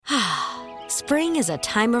Spring is a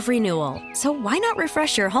time of renewal, so why not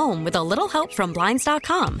refresh your home with a little help from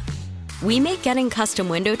Blinds.com? We make getting custom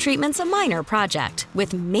window treatments a minor project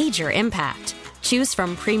with major impact. Choose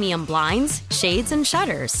from premium blinds, shades, and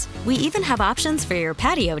shutters. We even have options for your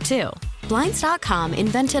patio, too. Blinds.com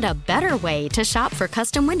invented a better way to shop for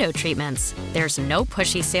custom window treatments. There's no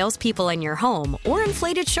pushy salespeople in your home or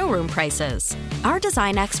inflated showroom prices. Our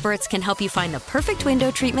design experts can help you find the perfect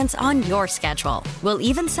window treatments on your schedule. We'll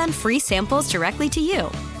even send free samples directly to you.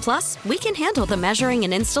 Plus, we can handle the measuring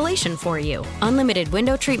and installation for you. Unlimited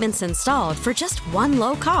window treatments installed for just one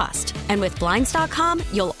low cost. And with Blinds.com,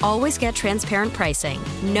 you'll always get transparent pricing.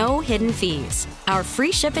 No hidden fees. Our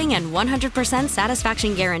free shipping and 100%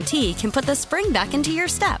 satisfaction guarantee can put the spring back into your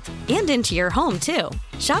step and into your home, too.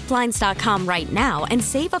 Shop Blinds.com right now and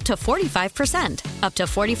save up to 45%. Up to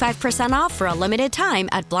 45% off for a limited time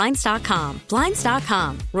at Blinds.com.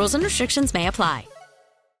 Blinds.com. Rules and restrictions may apply.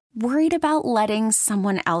 Worried about letting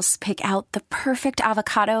someone else pick out the perfect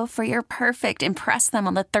avocado for your perfect impress them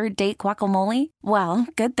on the third date guacamole? Well,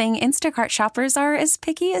 good thing Instacart shoppers are as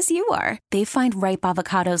picky as you are. They find ripe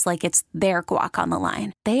avocados like it's their guac on the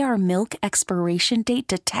line. They are milk expiration date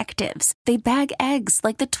detectives. They bag eggs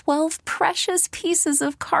like the 12 precious pieces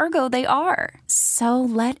of cargo they are. So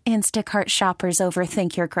let Instacart shoppers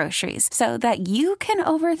overthink your groceries so that you can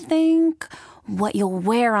overthink what you'll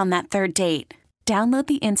wear on that third date. Download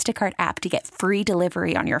the Instacart app to get free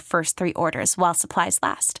delivery on your first 3 orders while supplies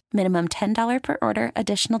last. Minimum $10 per order.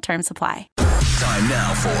 Additional terms apply. Time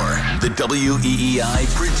now for the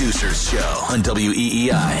WEEI Producers Show on WEEI.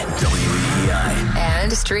 WEEI.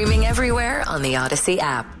 And streaming everywhere on the Odyssey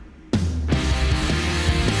app.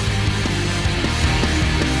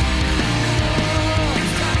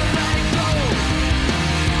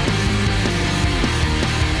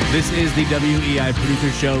 This is the WEI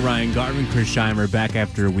Producer Show. Ryan Garvin, Chris Scheimer back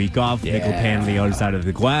after a week off. Nickel Pan on the other side of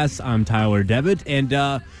the glass. I'm Tyler Devitt.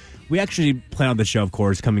 And we actually plan on the show, of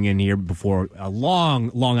course, coming in here before a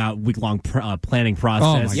week-long planning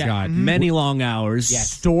process. Oh, my God. Many long hours. Yeah,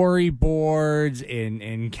 storyboards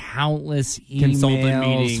and countless emails, consultant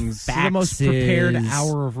meetings. faxes. The most prepared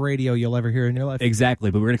hour of radio you'll ever hear in your life. Exactly,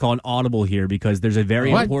 but we're going to call an audible here because there's a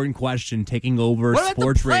very important question taking over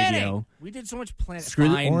sports radio. We did so much planning. Screw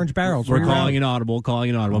the Orange barrels. We're calling an audible.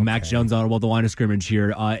 Okay. Max Jones audible at the line of scrimmage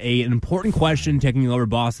here. An important question taking over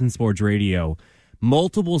Boston sports radio.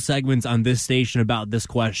 Multiple segments on this station about this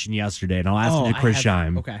question yesterday, and I'll ask it to Chris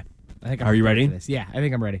Scheim. Okay. I think Are you ready? For this. Yeah, I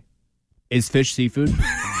think I'm ready. Is fish seafood?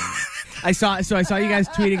 I saw you guys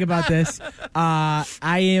tweeting about this. I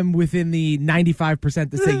am within the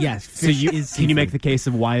 95% to say yes. Fish is seafood. Can you make the case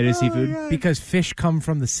of why it is seafood? Because fish come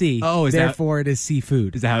from the sea. Oh, therefore it is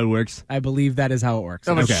seafood. Is that how it works? I believe that is how it works.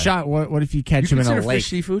 Okay. Shot. What if you catch him in a lake? Fish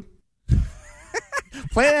seafood?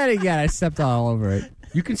 Play that again. I stepped all over it.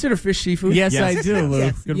 You consider fish seafood? Yes, I do, Lou.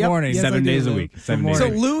 Yes. Good Yep. morning. Yes, 7 I do, days a Lou. week. So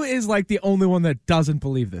Lou is like the only one that doesn't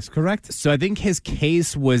believe this, correct? So I think his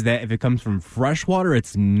case was that if it comes from freshwater,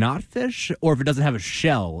 it's not fish, or if it doesn't have a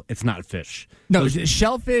shell, it's not fish. No,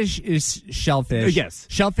 shellfish is shellfish. Yes.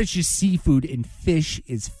 Shellfish is seafood, and fish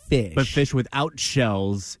is fish. But fish without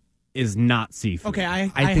shells is not seafood. Okay, I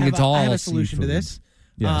think have it's I all have a solution to seafood. this.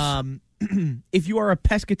 Yes. If you are a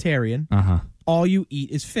pescatarian, all you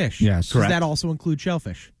eat is fish. Yes. Does Correct. that also include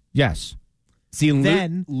shellfish? Yes. See,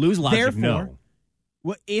 Then, Lou's logic, therefore, no.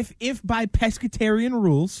 Well, if by pescatarian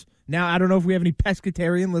rules, now I don't know if we have any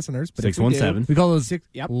pescatarian listeners, but if we do, 617. We call those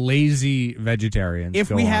Yep. lazy vegetarians. If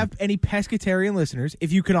Go we on. have any pescatarian listeners,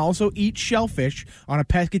 if you can also eat shellfish on a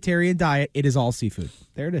pescatarian diet, it is all seafood.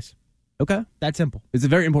 There it is. Okay. That simple. It's a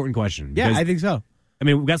very important question. Yeah, because, I think so. I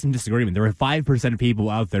mean, we've got some disagreement. There are 5% of people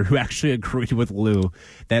out there who actually agree with Lou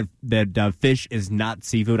that fish is not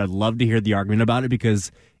seafood. I'd love to hear the argument about it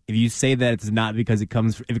because if you say that it's not because if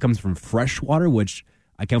it comes from fresh water, which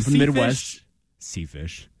I come from the Midwest,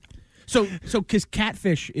 seafish. So because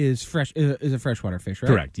catfish is a freshwater fish, right?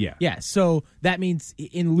 Correct, yeah. Yeah, so that means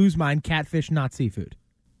in Lou's mind, catfish, not seafood.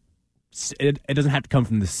 It doesn't have to come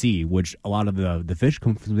from the sea, which a lot of the fish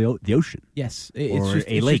come from the ocean. Yes. Or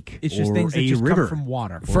a lake, It's just or things that a just river. come from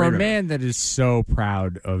water. For a man that is so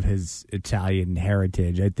proud of his Italian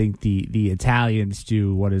heritage, I think the Italians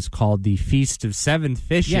do what is called the Feast of Seven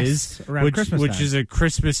Fishes, Yes, around Christmas which time. is a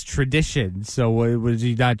Christmas tradition. So would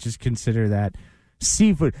you not just consider that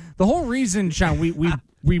seafood? The whole reason, Sean,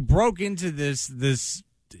 we broke into this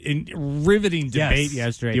riveting debate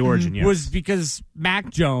yesterday. The origin, yes. Was because Mac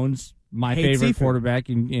Jones, my Hates favorite seafood. quarterback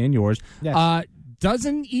and yours, Yes.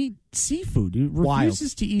 doesn't eat seafood. He Wild.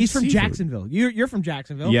 refuses to eat He's from seafood. Jacksonville. You're from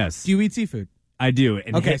Jacksonville. Yes. Do you eat seafood? I do.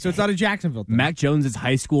 And Okay, so it's not a Jacksonville thing. Mac Jones's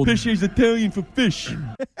high school. Fish is Italian for fish.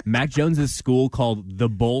 Mac Jones's school called the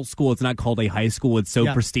Bowl School. It's not called a high school. It's so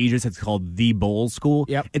Yep. prestigious. It's called the Bowl School.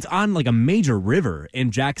 Yep. It's on like a major river in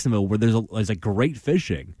Jacksonville where there's like great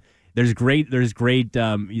fishing. There's great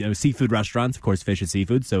seafood restaurants. Of course, fish is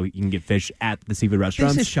seafood, so you can get fish at the seafood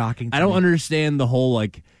restaurants. This is shocking to I don't me. understand the whole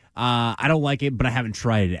I don't like it, but I hahaven't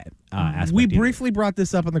tried it yet. Aspect We either. briefly brought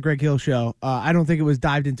this up on the Greg Hill show. I don't think it was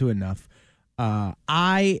dived into enough.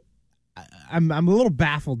 I'm a little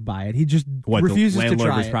baffled by it. He just refuses the to landlord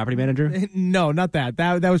try versus it. property manager? No, not that.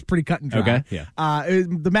 That was pretty cut and dry. Okay, yeah.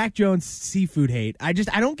 The Mac Jones seafood hate. I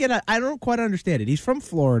don't quite understand it. He's from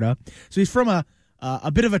Florida, so he's from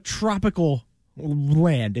a bit of a tropical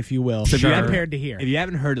land, if you will, So if you haven't- compared to here. If you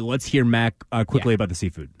haven't heard it, let's hear Mac quickly about the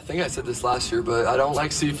seafood. I think I said this last year, but I don't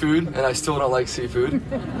like seafood, and I still don't like seafood.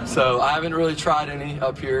 So I haven't really tried any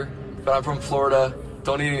up here, but I'm from Florida,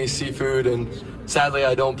 don't eat any seafood, and sadly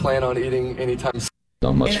I don't plan on eating anytime soon.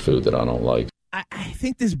 Not much food that I don't like. I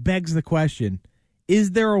think this begs the question: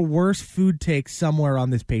 is there a worse food take somewhere on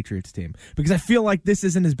this Patriots team? Because I feel like this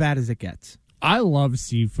isn't as bad as it gets. I love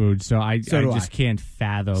seafood, so I do just I. can't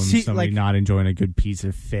fathom See, somebody like- not enjoying a good piece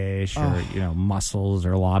of fish or mussels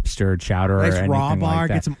or lobster or chowder or Nice anything raw bar, like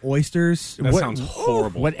that. get some oysters. That sounds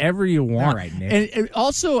horrible. Whatever you want. All right, Nick. And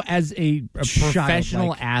also as a professional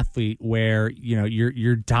Childlike. athlete, where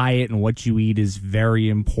your diet and what you eat is very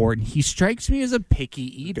important. He strikes me as a picky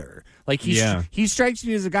eater. Like he strikes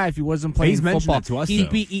me as a guy if he wasn't playing He's mentioned football. that to us, He'd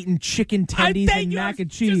though. be eating chicken I tendies bet and you mac and I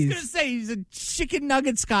was cheese. just gonna say he's a chicken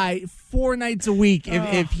nuggets guy 4 nights a week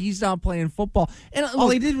if he's not playing football. And All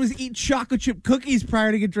look, he did was eat chocolate chip cookies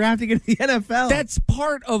prior to get drafted into the NFL. that's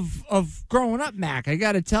part of growing up, Mac. I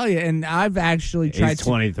got to tell you, and I've actually tried. He's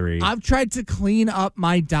 23. I've tried to clean up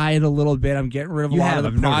my diet a little bit. I'm getting rid of a You lot have, of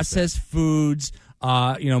I've the noticed processed foods.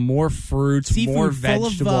 More fruits, seafood more full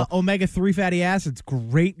vegetable. of omega-3 fatty acids.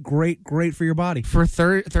 Great for your body. For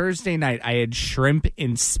Thursday night, I had shrimp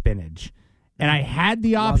and spinach. And I had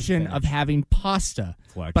the option spinach. of having pasta,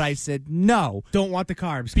 Flex. but I said no Don't want the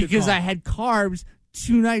carbs. Good because call. I had carbs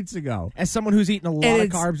 2 nights ago. as someone who's eaten a lot And of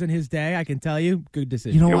it's- carbs in his day, I can tell you, good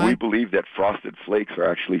decision. You know And we why? believe that Frosted Flakes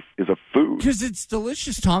is a food. Because it's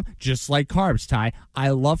delicious, Tom. Just like carbs, Ty. I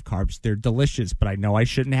love carbs. They're delicious, but I know I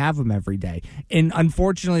shouldn't have them every day. And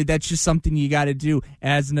unfortunately, that's just something you got to do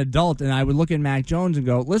as an adult. And I would look at Mac Jones and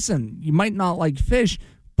go, listen, you might not like fish,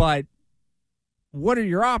 but what are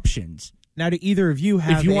your options Now, do either of you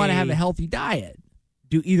have if you want to have a healthy diet?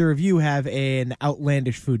 Do either of you have an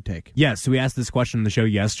outlandish food take? Yes, so we asked this question on the show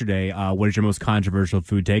yesterday. What is your most controversial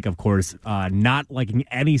food take? Of course, not liking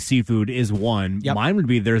any seafood is one. Yep. Mine would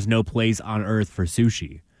be there's no place on earth for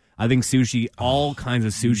sushi. I think sushi, all kinds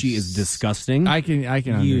of sushi, is disgusting. I can You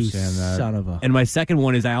understand that. son of a... And my second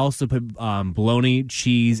one is I also put bologna,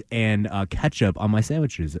 cheese, and ketchup on my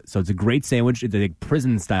sandwiches. So it's a great sandwich. It's a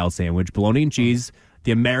prison-style sandwich. Bologna and cheese,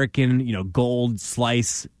 the American, gold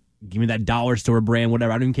slice. Give me that dollar store brand,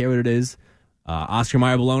 whatever. I don't even care what it is. Oscar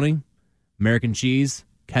Mayer bologna, American cheese,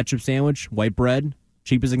 ketchup sandwich, white bread,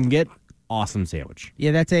 cheap as it can get. Awesome sandwich.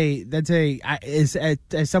 Yeah,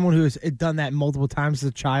 as someone who has done that multiple times as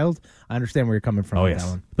a child, I understand where you're coming from Oh, with yes. that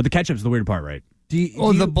one. But the ketchup's the weird part, right? The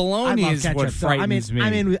bologna I love is what ketchup, so frightens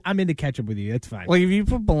me. I'm into ketchup with you. That's fine. Like if you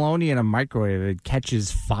put bologna in a microwave, it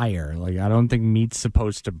catches fire. Like I don't think meat's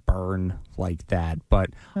supposed to burn like that.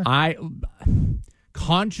 But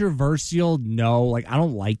controversial, no. Like I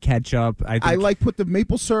don't like ketchup. I put the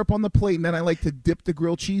maple syrup on the plate, and then I like to dip the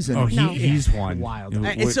grilled cheese in. Oh, it. he's one Wild.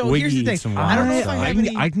 Wiggy So here's the eats thing. some I don't know wild if I stuff. have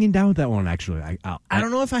any. I can get down with that one, actually. I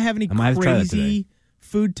don't know if I have any I might have to try that crazy today.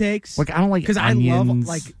 food takes. Like I don't like because I love onions.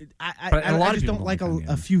 But a lot I of just people don't like onions.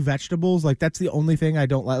 a few vegetables. Like that's the only thing I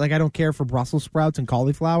don't like. Like I don't care for Brussels sprouts and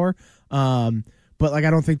cauliflower. But like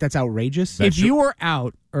I don't think that's outrageous. If you were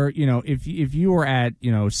out, or if you were at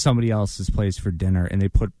somebody else's place for dinner and they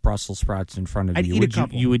put Brussels sprouts in front of I'd you, eat a would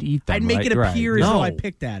couple. you would eat them? I'd make right? it Right. appear as though No. I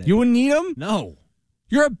picked at it. You wouldn't eat them? No.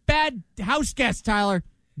 You're a bad house guest, Tyler.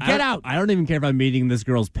 Get out. I don't even care if I'm meeting this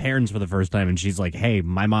girl's parents for the first time and she's like, hey,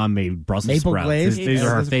 my mom made Brussels Maple sprouts. glazed? These are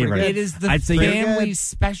her That's pretty favorite. good. It is the I'd say family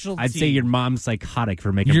specialty. I'd say your mom's psychotic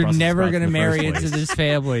for making You're Brussels never sprouts going to in the marry first into place. this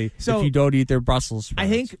family So, if you don't eat their Brussels sprouts. I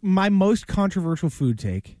think my most controversial food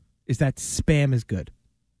take is that Spam is good.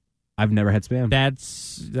 I've never had Spam.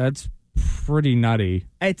 that's pretty nutty.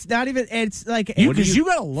 It's not even. It's like Because you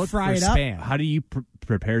got to look fry for it up. Spam. How do you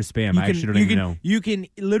prepare Spam? You I can- actually don't you even can- know. You can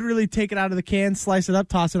literally take it out of the can, slice it up,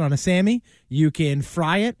 toss it on a Sammy. You can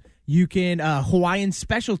fry it. You can Hawaiian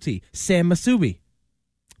specialty Sam Masubi.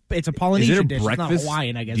 It's a Is Polynesian it a dish. breakfast? It's not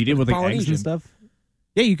Hawaiian, I guess. Do you do it but with it's like eggs Polynesian. and stuff?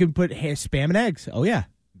 Yeah, you can put Spam and eggs. Oh yeah,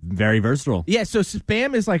 Very versatile. Yeah, so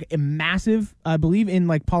Spam is like a massive, I believe, in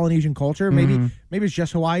like Polynesian culture. Maybe it's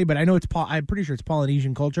just Hawaii, but I know I'm pretty sure it's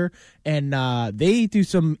Polynesian culture, and they do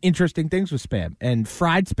some interesting things with Spam. And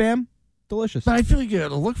fried Spam, delicious. But I feel like you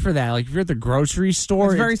gotta look for that. Like if you're at the grocery store,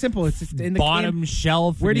 It's very simple. It's in the bottom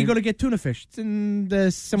shelf. Where do you go to get tuna fish? It's in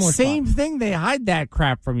the similar same spot. thing? They hide that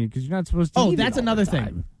crap from you because you're not supposed to. Oh, eat that's it all another the time.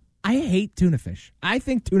 thing. I hate tuna fish. I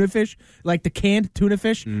think tuna fish, like the canned tuna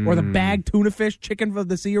fish or the bagged tuna fish, chicken from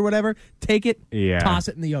the sea or whatever, take it, toss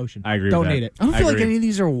it in the ocean. I agree Don't with that. eat it. I don't feel like any of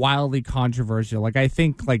these are wildly controversial. Like I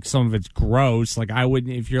think like some of it's gross. Like I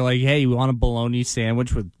wouldn't if you're like, hey, you want a bologna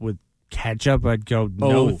sandwich with ketchup? I'd go,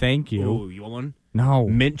 no, thank you. Oh, you want one? No.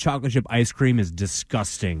 Mint chocolate chip ice cream is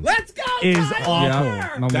disgusting. Let's go! Is Tyler! awful.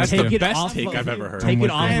 Yeah, That's Take the it best off take of- I've ever heard. Take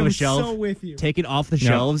it off I of am the shelf. so with you. Take it off the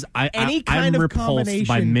shelves. Any I'm kind of repulsed by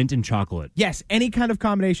combination- mint and chocolate. Yes, any kind of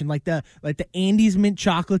combination, like the Andes mint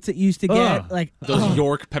chocolates that you used to get, Ugh. like Those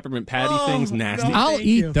York peppermint patty things, nasty. no. I'll Thank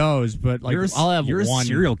eat you. those, but like I'll have you're one. a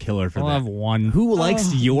serial killer for I'll that. have one. Who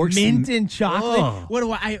likes York's mint and chocolate. Ugh. What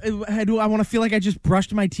do I want to feel like I just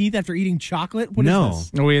brushed my teeth after eating chocolate? What is No.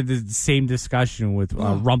 this? We had the same discussion with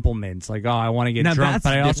Rumpelmints. Like, I want to get Now drunk, that's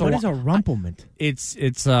but I also What want, is a rumpelmint?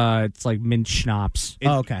 it's like mint schnapps.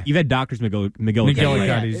 Okay. You've had Doctor's McGillicuddy.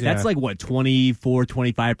 McGillicuddy's, That's yeah. like what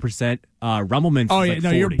 24-25%. Rumplemints. Oh is yeah, like no,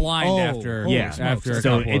 40. you're blind Oh, after holy Yeah, after a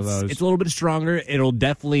so couple of those. it's a little bit stronger. It'll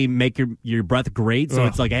definitely make your breath great. So Ugh.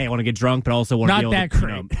 it's like, hey, I want to get drunk, but I also want to Not be able that to.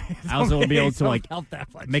 great. I also want to be able to like help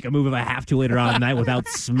that much. make a move if I have to later on at night without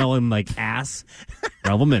smelling like ass.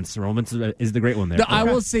 Rumplemints is the great one there. No, I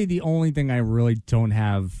will say the only thing I really don't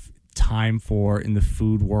have time for in the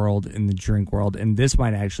food world, in the drink world, and this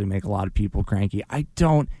might actually make a lot of people cranky. I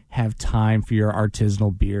don't have time for your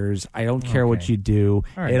artisanal beers. I don't care what you do.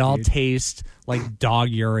 All right, it all dude. tastes like dog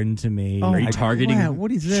urine to me. Oh, Are you my- targeting wow,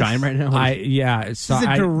 what is this? Shine right now? Yeah, so This is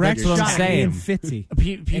a direct that's what shot I'm at saying. Ian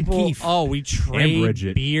Fitzy. People, Keith. we trade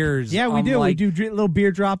Bridget. beers. Yeah, we I'm do. like, We do little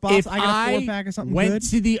beer drop offs. If I got a 4-pack of something went good.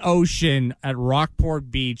 to the ocean at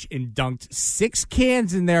Rockport Beach and dunked 6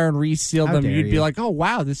 cans in there and resealed How them, dare you'd be you. like, oh,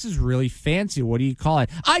 wow, this is really fancy. What do you call it?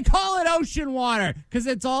 I call it ocean water because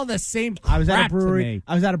it's all the same crap I was at a to brewery. me.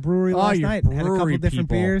 I was at a brewery Oh, last you're night. Had a couple brewery different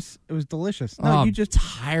people. beers. It was delicious. No, Oh, you I'm just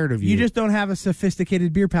tired of you. you just don't have a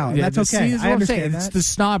sophisticated beer palate. Yeah, That's see, okay. this is I what I'm understand saying. that. It's the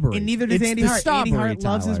snobbery. And neither does It's Andy the Hart. Andy snobbery, Hart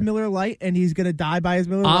loves his Tyler. Miller Lite, and he's going to die by his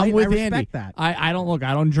Miller I'm Lite. with I respect Andy. that. I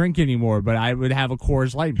don't drink anymore, but I would have a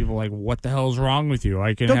Coors Light. And people are like, what the hell's wrong with you?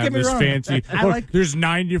 I can Don't have get me this wrong. fancy. I Look, like- there's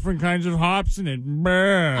 9 different kinds of hops in it.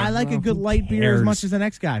 I like a good light beer as much as the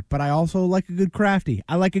next guy, but I also like a good crafty.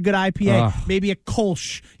 I like a good IPA, Ugh. maybe a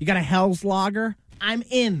Kolsch. You got a Hell's Lager. I'm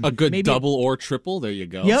in. A good maybe double or triple. There you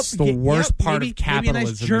go. Yep. It's the worst part maybe, of capitalism Maybe a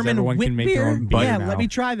nice is German everyone wit can make beer. their own beer Yeah, now. let me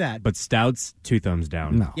try that. But stouts, 2 thumbs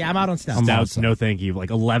down. No. Yeah, I'm out on stouts. Stouts, no thank you.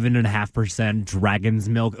 Like 11.5% Dragon's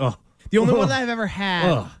Milk. Oh, The only one that I've ever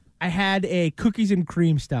had, I had a cookies and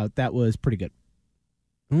cream stout that was pretty good.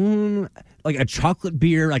 Like a chocolate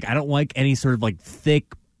beer. Like I don't like any sort of like thick.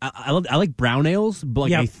 I like brown ales, but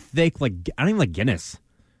like Yep. a thick. Like I don't even like Guinness.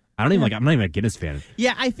 I don't even like. I'm not even a Guinness fan.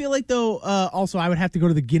 Yeah, I feel like though. Also, I would have to go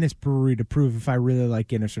to the Guinness brewery to prove if I really like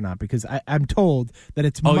Guinness or not, because I'm told that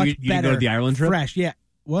it's Oh, much you didn't better. go to the Ireland trip? Fresh, yeah.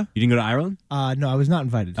 What? You didn't go to Ireland? No, I was not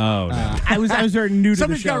invited. Oh, no. I was very new to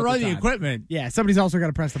Somebody's the show. got to at run the time. equipment. Yeah, somebody's also got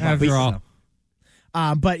to press the button. After all.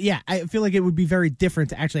 So. But yeah, I feel like it would be very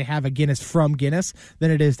different to actually have a Guinness from Guinness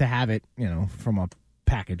than it is to have it, from a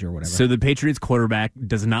package or whatever. So the Patriots quarterback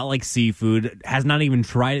does not like seafood, has not even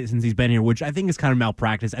tried it since he's been here, which I think is kind of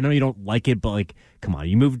malpractice. I know you don't like it, but like, come on,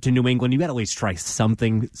 you moved to New England, you got to at least try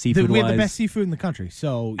something seafood-wise. we have the best seafood in the country,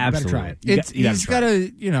 so you better try it. You He's got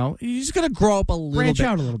to, he's got to grow up a little Branch bit.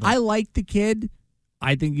 out a little bit. I like the kid.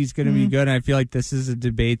 I think he's going to be good. And I feel like this is a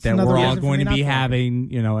debate that another we're all reason for going me to not be to like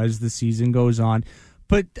having, as the season goes on.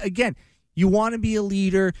 But again, you want to be a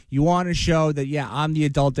leader. You want to show that, yeah, I'm the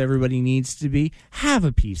adult everybody needs to be. Have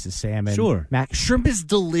a piece of salmon. Sure. Mac, shrimp is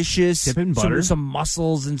delicious. Dip in butter. Some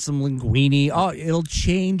mussels and some linguine. Oh, it'll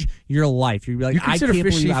change your life. You'll be like, You I consider can't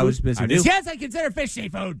fish believe I seafood? was busy. I with this. do. Yes, I consider fish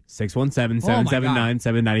seafood.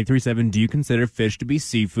 617-779-7937. Do you consider fish to be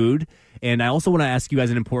seafood? And I also want to ask you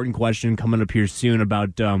guys an important question coming up here soon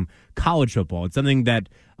about college football. It's something that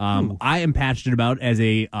I am passionate about as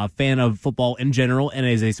a fan of football in general and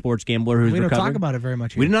as a sports gambler who's we don't recovering. talk about it very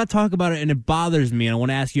much here. We did not talk about it, and it bothers me, and I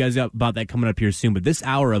want to ask you guys about that coming up here soon. But this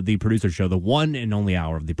hour of the Producer Show, the one and only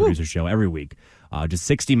hour of the Producer Show every week, just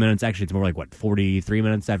 60 minutes. Actually, it's more like, 43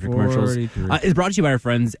 minutes after commercials. Is brought to you by our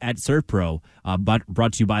friends at ServPro, but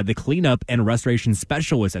brought to you by the cleanup and restoration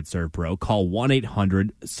specialists at ServPro. Call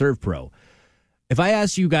 1-800-ServPro. If I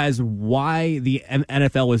asked you guys why the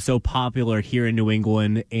NFL was so popular here in New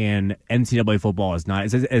England and NCAA football is not,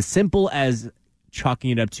 is it as simple as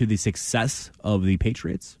chalking it up to the success of the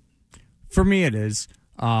Patriots? For me, it is.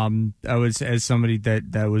 I was as somebody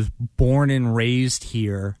that was born and raised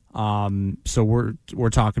here. So we're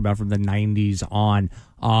talking about from the 90s on.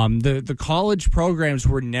 The college programs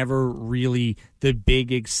were never really the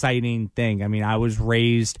big exciting thing. I mean, I was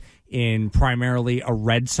raised in primarily a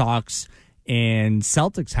Red Sox and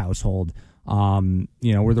Celtics household.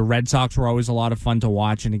 Where the Red Sox were always a lot of fun to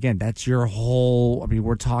watch. And again, that's your whole, I mean,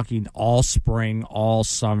 we're talking all spring, all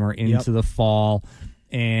summer into the fall.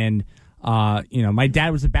 And, my dad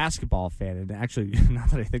was a basketball fan. And actually, now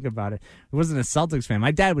that I think about it, he wasn't a Celtics fan.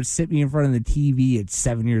 My dad would sit me in front of the TV at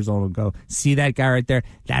 7 years old and go, see that guy right there?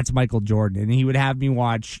 That's Michael Jordan. And he would have me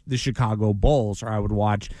watch the Chicago Bulls, or I would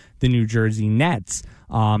watch the New Jersey Nets.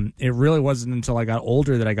 It really wasn't until I got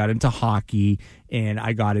older that I got into hockey and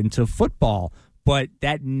I got into football. But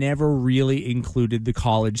that never really included the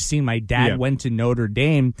college scene. My dad went to Notre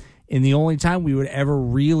Dame, and the only time we would ever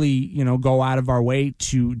really, go out of our way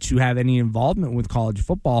to have any involvement with college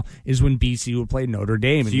football is when BC would play Notre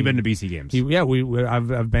Dame. So you've been to BC games?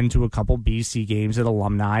 I've been to a couple BC games at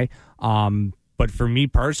alumni. But for me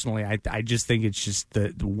personally, I just think it's just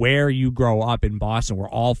where you grow up in Boston, where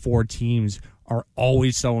all four teams are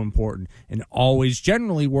always so important and always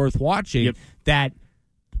generally worth watching. That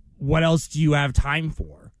what else do you have time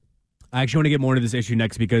for? I actually want to get more into this issue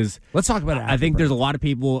next because let's talk about it. I think there's a lot of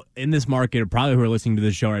people in this market, probably who are listening to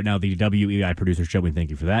this show right now, the WEI producer show. We thank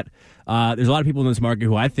you for that. There's a lot of people in this market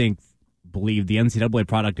who I think believe the NCAA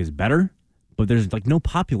product is better, but there's no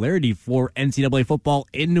popularity for NCAA football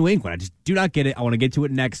in New England. I just do not get it. I want to get to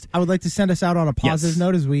it next. I would like to send us out on a positive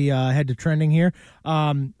note as we head to trending here.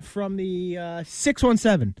 From the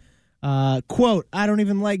 617, quote, "I don't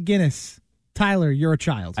even like Guinness. Tyler, you're a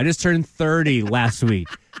child." I just turned 30 last week.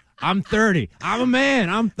 I'm 30. I'm a man.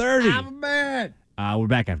 I'm 30. I'm a man. We're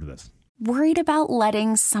back after this. Worried about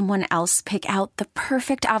letting someone else pick out the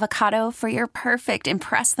perfect avocado for your perfect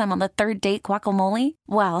impress them on the third date guacamole?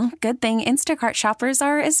 Well, good thing Instacart shoppers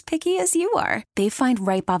are as picky as you are. They find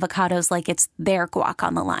ripe avocados like it's their guac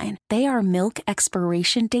on the line. They are milk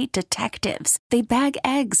expiration date detectives. They bag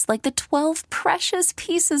eggs like the 12 precious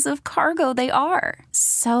pieces of cargo they are.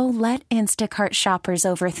 So let Instacart shoppers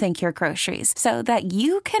overthink your groceries so that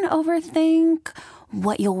you can overthink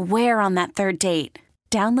what you'll wear on that third date.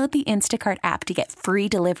 Download the Instacart app to get free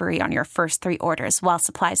delivery on your first 3 orders while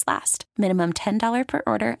supplies last. Minimum $10 per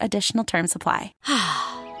order. Additional terms apply.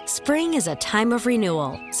 Spring is a time of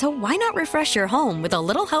renewal, so why not refresh your home with a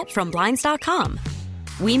little help from Blinds.com?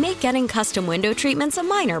 We make getting custom window treatments a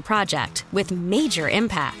minor project with major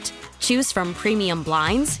impact. Choose from premium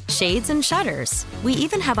blinds, shades, and shutters. We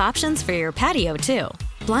even have options for your patio, too.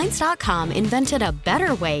 Blinds.com invented a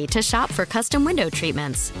better way to shop for custom window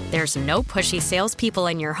treatments. There's no pushy salespeople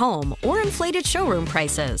in your home or inflated showroom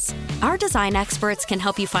prices. Our design experts can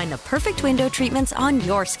help you find the perfect window treatments on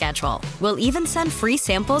your schedule. We'll even send free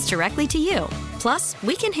samples directly to you. Plus,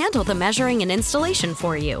 we can handle the measuring and installation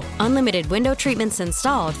for you. Unlimited window treatments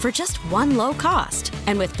installed for just one low cost.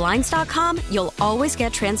 And with Blinds.com, you'll always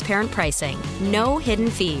get transparent pricing. No hidden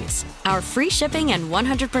fees. Our free shipping and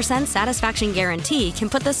 100% satisfaction guarantee can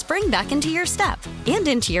put the spring back into your step and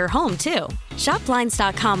into your home, too. Shop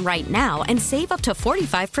Blinds.com right now and save up to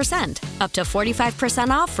 45%. Up to 45%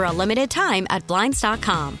 off for a limited time at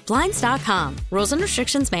Blinds.com. Blinds.com. Rules and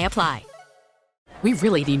restrictions may apply. We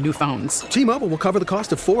really need new phones. T-Mobile will cover the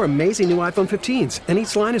cost of 4 amazing new iPhone 15s, and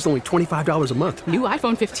each line is only $25 a month. New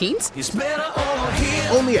iPhone 15s? It's better over here.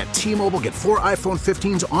 Only at T-Mobile, get 4 iPhone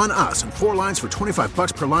 15s on us and 4 lines for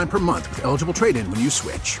 $25 per line per month with eligible trade-in when you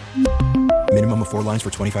switch. Minimum of 4 lines for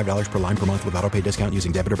 $25 per line per month with autopay discount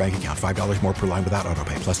using debit or bank account. $5 more per line without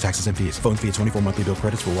autopay, plus taxes and fees. Phone fee at 24 monthly bill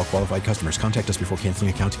credits for well-qualified customers. Contact us before canceling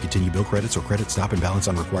account to continue bill credits or credit stop and balance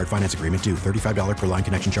on required finance agreement due. $35 per line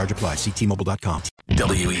connection charge applies. See T-Mobile.com.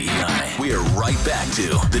 WEEI. We are right back to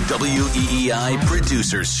the WEEI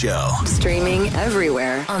Producers Show. Streaming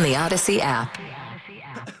everywhere on the Odyssey app.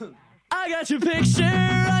 I got your picture,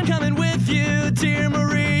 I'm coming with you, dear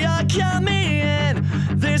Maria, come in.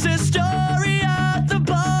 There's a story at the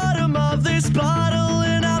bottom of this bottle,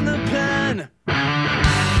 and I'm the pen.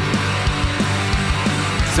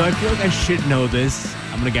 So I feel like I should know this.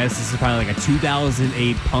 I'm going to guess this is probably like a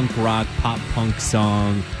 2008 punk rock, pop punk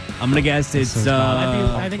song. I'm going to guess it's...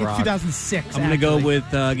 I think it's 2006. I'm going to go with...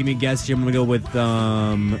 give me a guess here. I'm going to go with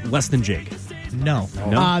Less Than Jake. No.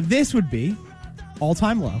 This would be All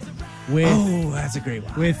Time Low. With, that's a great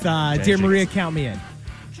one. With Dear Maria, Count Me In.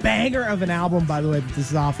 banger of an album, by the way, that this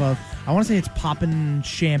is off of. I want to say it's Poppin'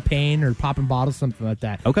 Champagne or Poppin' Bottles, something like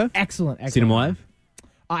that. Okay. Excellent. Seen them live?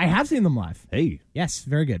 I have seen them live. Hey. Yes,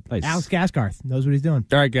 very good. Nice. Alex Gaskarth knows what he's doing.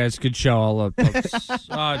 All right, guys, good show. I'll it's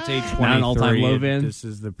 8:23. Not an all-time low, Van? This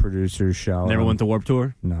is the producer's show. Never went to Warped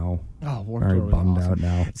Tour? No. Oh, Warped Very Tour was bummed awesome. out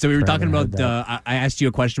now. So we were talking Trevor about, had that. I asked you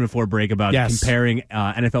a question before break about comparing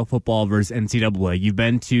NFL football versus NCAA. You've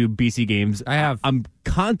been to BC games. I have. I'm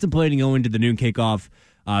contemplating going to the noon kickoff,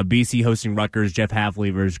 BC hosting Rutgers, Jeff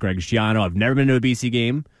Hafley versus Greg Schiano. I've never been to a BC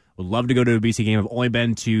game. Would love to go to a BC game. I've only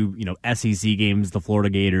been to, SEC games, the Florida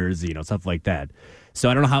Gators, stuff like that. So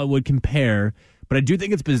I don't know how it would compare, but I do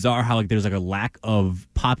think it's bizarre how there's a lack of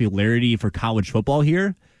popularity for college football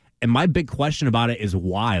here. And my big question about it is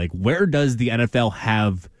why? Where does the NFL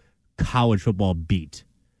have college football beat?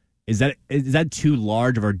 Is that too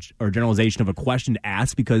large of a generalization of a question to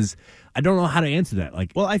ask? Because I don't know how to answer that.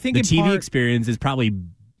 Well, I think the in TV part- experience is probably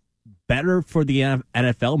better for the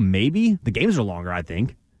NFL. Maybe the games are longer, I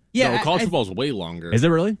think. Yeah, no, college football is way longer. Is it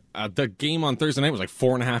really? The game on Thursday night was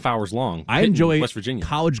 4.5 hours long. I enjoy West Virginia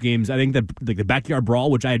college games. I think the backyard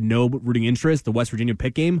brawl, which I had no rooting interest, the West Virginia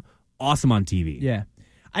Pitt game, awesome on TV. Yeah.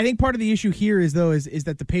 I think part of the issue here is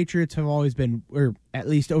that the Patriots have always been, or at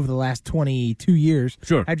least over the last 22 years,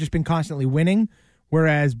 have just been constantly winning,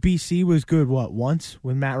 whereas BC was good, once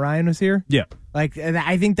when Matt Ryan was here? Yeah.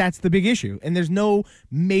 I think that's the big issue. And there's no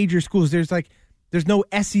major schools. There's no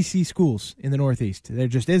SEC schools in the Northeast. There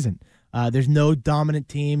just isn't. There's no dominant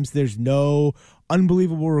teams. There's no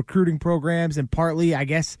unbelievable recruiting programs. And partly, I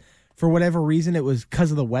guess, for whatever reason, it was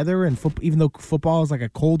because of the weather. And even though football is a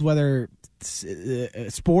cold weather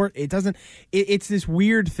sport, it's this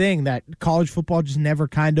weird thing that college football just never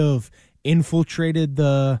kind of infiltrated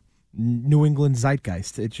the New England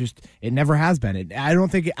zeitgeist. It never has been. I don't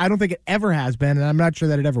think it ever has been, and I'm not sure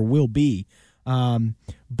that it ever will be.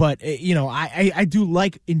 But I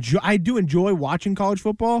do enjoy watching college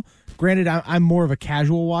football. Granted, I'm more of a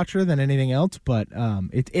casual watcher than anything else, but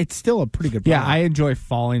it's still a pretty good product. Yeah, I enjoy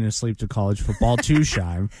falling asleep to college football too,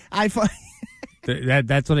 Shime.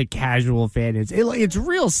 That's what a casual fan is. It's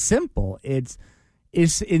real simple. It's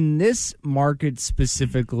in this market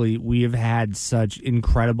specifically, we have had such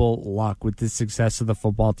incredible luck with the success of the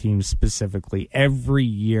football team specifically. Every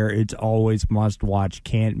year, it's always must watch,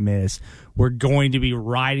 can't miss. We're going to be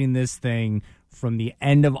riding this thing from the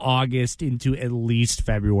end of August into at least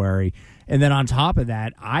February. And then on top of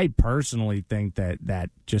that, I personally think that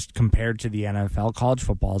just compared to the NFL, college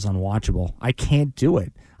football is unwatchable. I can't do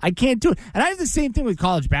it. And I have the same thing with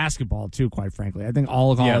college basketball, too, quite frankly. I think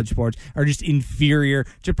all college sports are just inferior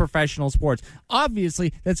to professional sports.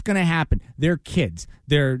 Obviously, that's going to happen. They're kids.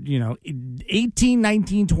 They're, 18,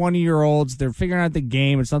 19, 20-year-olds. They're figuring out the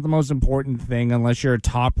game. It's not the most important thing unless you're a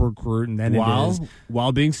top recruit, and then it is.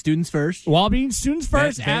 While being students first. Absolutely.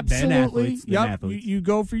 Then athletes. You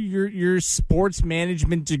go for your sports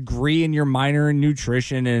management degree and your minor in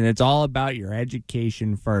nutrition, and it's all about your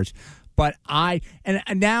education first. But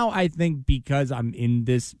now I think because I'm in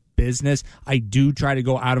this business, I do try to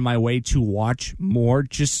go out of my way to watch more.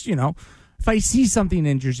 Just, if I see something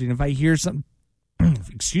interesting, if I hear something,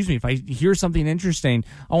 if I hear something interesting,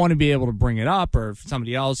 I want to be able to bring it up. Or if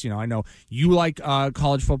somebody else, I know you like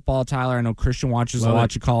college football, Tyler. I know Christian watches a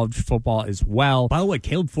lot of college football as well. By the way,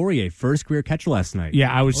 Caleb Fourier, first career catch last night.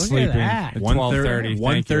 Yeah, I was sleeping at 12:30.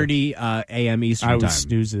 1:30 a.m. Eastern time. I was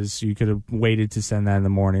snoozes, so you could have waited to send that in the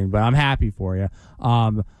morning. But I'm happy for you.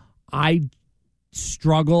 I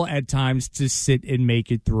struggle at times to sit and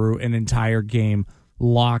make it through an entire game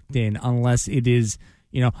locked in, unless it is,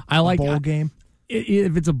 I like a bowl game.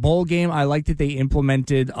 If it's a bowl game, I like that they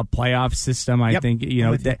implemented a playoff system. I think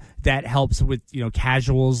that helps with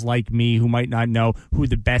casuals like me who might not know who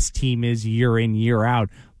the best team is year in, year out.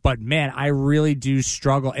 But man, I really do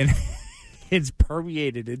struggle, and it's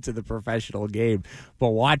permeated into the professional game. But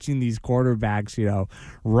watching these quarterbacks,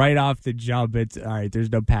 right off the jump, it's all right.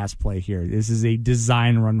 There's no pass play here. This is a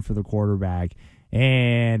design run for the quarterback,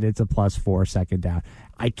 and it's a +4 second down.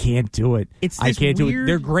 I can't do it. I can't do it.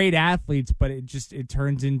 They're great athletes, but it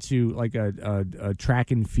turns into like a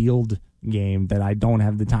track and field game that I don't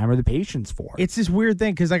have the time or the patience for. It's this weird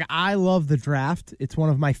thing because I love the draft. It's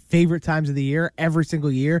one of my favorite times of the year, every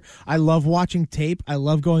single year. I love watching tape. I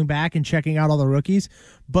love going back and checking out all the rookies.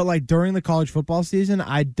 But during the college football season,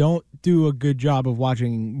 I don't do a good job of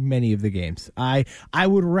watching many of the games. I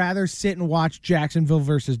would rather sit and watch Jacksonville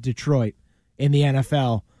versus Detroit in the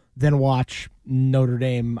NFL than watch Notre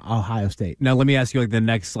Dame, Ohio State. Now, let me ask you the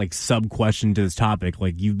next sub question to this topic.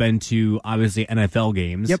 You've been to obviously NFL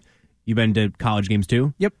games. Yep. You've been to college games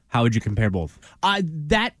too? Yep. How would you compare both?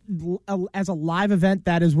 That as a live event,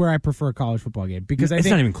 that is where I prefer a college football game because I It's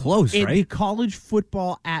think not even close, in right? the college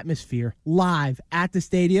football atmosphere, live at the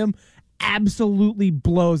stadium, absolutely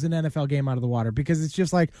blows an NFL game out of the water because it's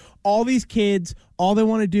just like all these kids, all they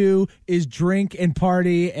want to do is drink and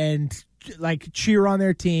party and like cheer on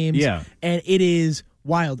their teams. Yeah. And it is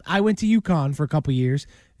wild. I went to UConn for a couple years.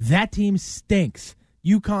 That team stinks.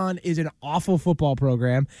 UConn is an awful football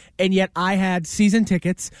program, and yet I had season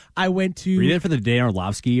tickets. I went to... Were you there for the Dan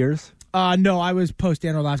Orlovsky years? No, I was post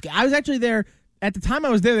Dan Orlovsky. I was actually there... At the time I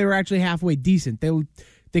was there, they were actually halfway decent.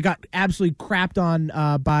 They got absolutely crapped on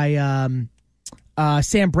by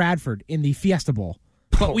Sam Bradford in the Fiesta Bowl.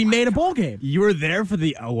 But we made a bowl game. You were there for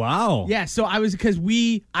the... Oh, wow. Yeah, so I was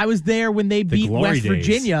there when they beat glory West days.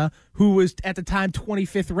 Virginia, who was at the time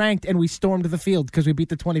 25th ranked, and we stormed the field because we beat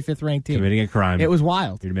the 25th ranked team. Committing a crime. It was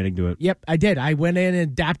wild. You're admitting to it. Yep, I did. I went in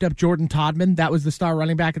and dapped up Jordan Todman. That was the star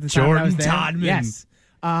running back at the time. I was there. Todman. Yes.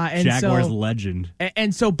 And Jaguars so, legend.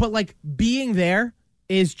 And so, but like being there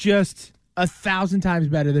is just 1,000 times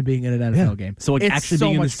better than being in an NFL game. So like It's actually so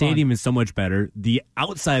being in the much fun. stadium is so much better. The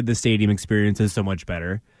outside the stadium experience is so much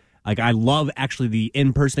better. Like I love actually the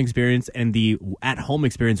in-person experience and the at-home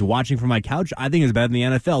experience watching from my couch. I think is better than the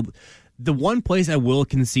NFL. The one place I will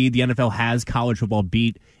concede the NFL has college football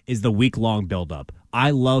beat is the week-long build-up.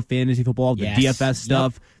 I love fantasy football, the Yes. DFS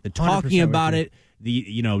stuff, the 100% talking about with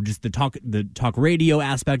it, just the talk radio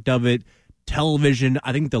aspect of it. Television,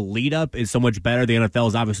 I think the lead up is so much better. The NFL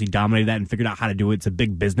has obviously dominated that and figured out how to do it. It's a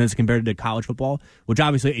big business compared to college football, which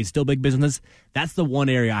obviously is still big business. That's the one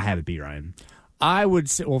area I have it beat, Ryan. I would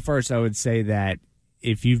say, well, first I would say that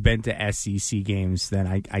if you've been to SEC games, then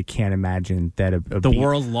I can't imagine that the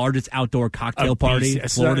world's largest outdoor cocktail party,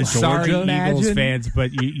 Florida, sorry, Georgia. Eagles fans,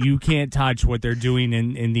 but you can't touch what they're doing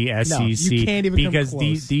in the SEC you can't even come because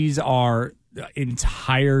close. these are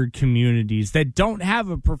entire communities that don't have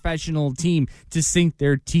a professional team to sink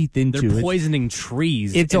their teeth into. They're poisoning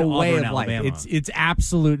trees. It's in a way Auburn, of life. Alabama. It's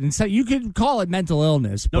absolute. And so you could call it mental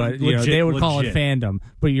illness, but they would call it legit. fandom.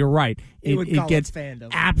 But you're right. It gets fandom.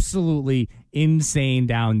 absolutely insane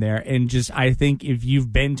down there. And just I think if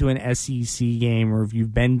you've been to an SEC game or if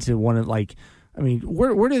you've been to one of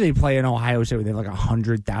where do they play in Ohio State? Where they have like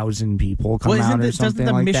 100,000 people come out or something doesn't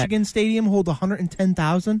the like Michigan Stadium hold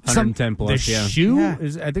 110,000? 110 plus, the yeah. Shoe Yeah.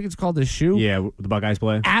 I think it's called the Shoe. Yeah, the Buckeyes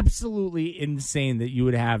play. Absolutely insane that you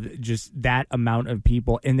would have just that amount of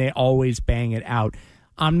people, and they always bang it out.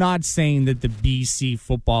 I'm not saying that the BC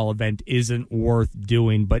football event isn't worth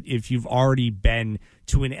doing, but if you've already been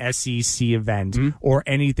to an SEC event or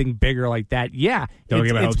anything bigger like that,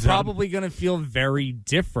 it's probably going to feel very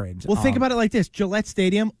different. Well, think about it like this. Gillette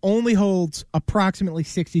Stadium only holds approximately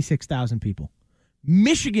 66,000 people.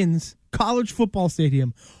 Michigan's college football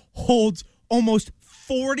stadium holds almost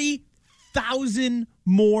 40,000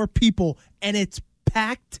 more people, and it's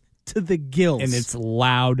packed to the gills. And it's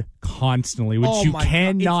loud constantly, which Oh you my God,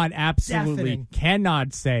 cannot it's absolutely deafening.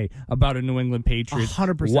 cannot say about a New England Patriots.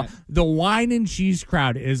 100%. The wine and cheese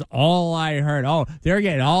crowd is all I heard. Oh, they're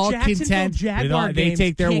getting all Jacksonville content. Jaguar They games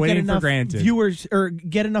take their can't get winning for enough granted. Viewers or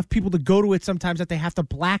get enough people to go to it sometimes that they have to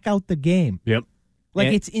black out the game. Yep.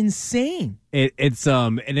 It's insane. It's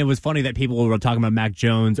and it was funny that people were talking about Mac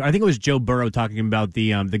Jones. I think it was Joe Burrow talking about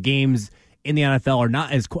the games in the NFL are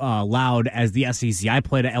not as loud as the SEC. I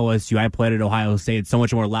played at LSU. I played at Ohio State. It's so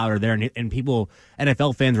much more louder there. And people,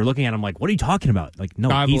 NFL fans, were looking at him like, what are you talking about? Like, no,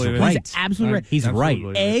 he's right. He's absolutely right. He's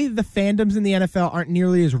right. The fandoms in the NFL aren't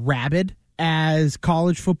nearly as rabid as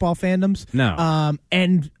college football fandoms. No.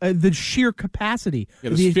 And the sheer capacity. Yeah,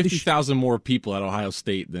 there's 50,000 more people at Ohio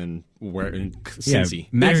State than where in Cincy.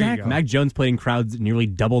 Mac Jones played in crowds nearly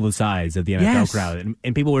double the size of the NFL crowd.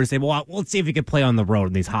 And people were saying, well, let's see if he could play on the road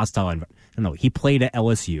in these hostile environments. No, he played at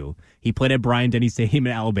LSU. He played at Bryant-Denny Stadium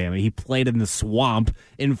in Alabama. He played in the swamp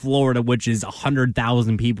in Florida, which is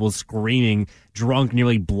 100,000 people screaming, drunk,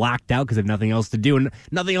 nearly blacked out because they have nothing else to do and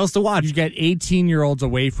nothing else to watch. You got 18-year-olds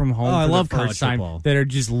away from home I for love the first college time football. that are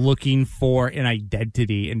just looking for an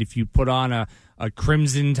identity. And if you put on a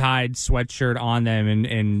Crimson Tide sweatshirt on them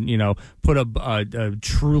and put a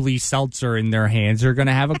Truly seltzer in their hands, they're going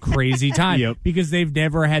to have a crazy time because they've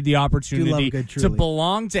never had the opportunity to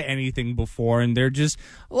belong to anything before. And they're just,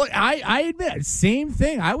 look, I admit, same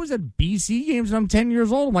thing. I was at BC games when I'm 10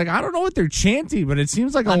 years old. I'm like, I don't know what they're chanting, but it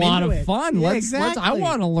seems like a lot of fun. Yeah, Let's exactly. I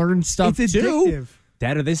want to learn stuff It's too. addictive.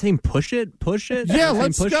 Dad, are they saying push it? Push it? Yeah, Are they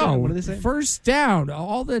let's saying push go. it? What are they saying? First down,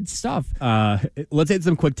 all that stuff. Let's hit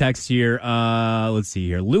some quick text here. Let's see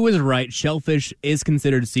here. Lou is right. Shellfish is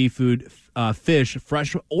considered seafood. Fish,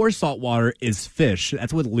 fresh or saltwater, is fish.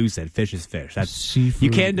 That's what Lou said. Fish is fish. That's seafood. You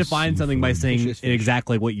can't define something by saying Fish.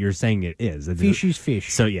 exactly what you're saying it is. Fish is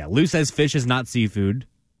fish. So yeah, Lou says fish is not seafood.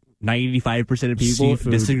 95% of people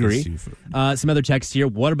Seafood disagree. is seafood. Some other text here.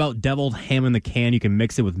 What about deviled ham in the can? You can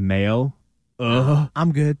mix it with mayo.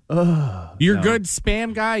 I'm good. You're No. good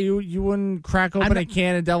spam guy. You wouldn't crack open a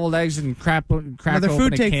can of deviled eggs and crack Another open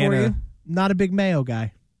food a take can for of. you. Not a big mayo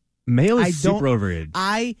guy. Mayo I is don't- super overrated.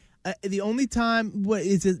 The only time, what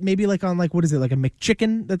is it? Maybe like on what is it? Like a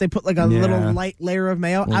McChicken that they put like a Yeah. little light layer of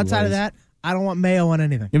mayo. Little Outside of lays. that, I don't want mayo on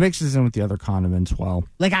anything. It mixes in with the other condiments well.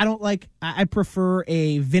 Like I don't like. I prefer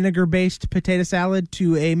a vinegar-based potato salad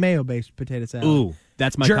to a mayo-based potato salad. Ooh,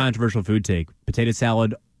 that's my controversial food take. Potato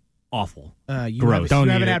salad, awful. You Gross. Haven't,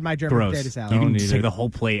 you haven't had my German Gross. potato salad. You can Don't eat take it. the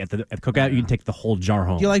whole plate at the cookout. You can take the whole jar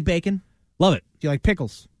home. Do you like bacon? Love it. Do you like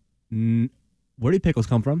pickles? Where do pickles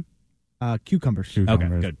come from? Cucumbers. Okay,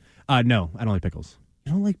 good. No, I don't like pickles.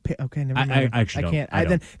 You don't like okay? Never I mind. actually don't. can't. I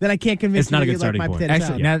don't. Then I can't convince It's not you a that good you starting like my point. potato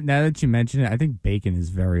Actually, salad. now that you mention it, I think bacon is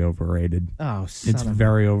very overrated. Oh, It's son of a-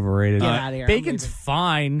 very overrated. Get outta here. I'm Bacon's leaving.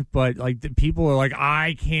 fine, but like the people are like,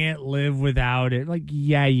 I can't live without it. Like,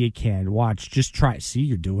 yeah, you can. Watch, just try. See,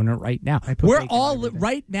 you're doing it right now. put We're bacon all on everything.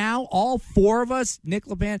 right now. All four of us, Nick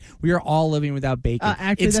LePan, we are all living without bacon.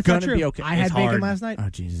 Actually, it's that's not gonna true. be okay. I had It's bacon hard. last night. Oh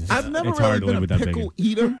Jesus! I've never It's really hard to been live a without pickle bacon.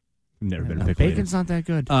 eater. Never been a No, pickle. bacon's not that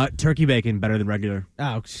good. Turkey bacon better than regular.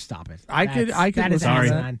 Oh, stop it! I could That is listen to that.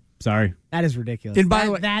 asinine. Sorry. That is ridiculous. And by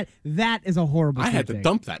that, the way- that is a horrible. I had food to take.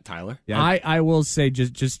 dump that, Tyler. Yeah. I will say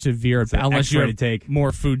just to veer it, an unless you have X-rated take.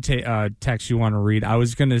 more food text you want to read. I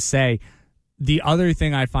was going to say the other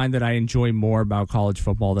thing I find that I enjoy more about college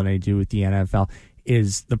football than I do with the NFL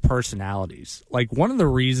is the personalities. Like one of the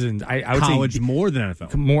reasons I would College say more than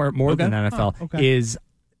NFL. more Okay. than NFL Oh, okay. is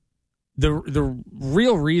the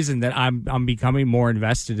real reason that I'm becoming more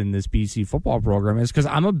invested in this BC football program is because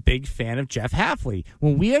I'm a big fan of Jeff Hafley.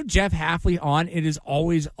 When we have Jeff Hafley on, it is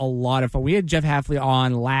always a lot of fun. We had Jeff Hafley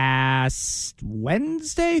on last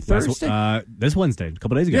Wednesday, Thursday. This Wednesday, a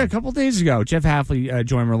couple days ago. Yeah, a couple days ago. Jeff Hafley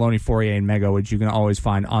joined Merlone, Fourier, and Mego, which you can always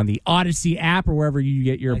find on the Odyssey app or wherever you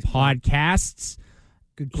get your podcasts.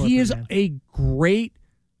 Good He is man. a great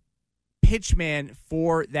pitchman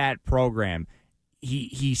for that program.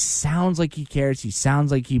 He sounds like he cares. He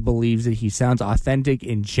sounds like he believes it. He sounds authentic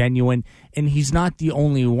and genuine, and he's not the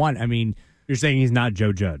only one. I mean, You're saying he's not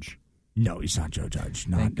Joe Judge. no, he's not Joe Judge. Thank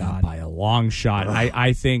Not God. by a long shot.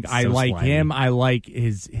 I think I so like slimy. him. I like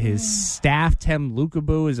his staff. Tim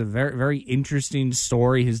Lukabu is a very, very interesting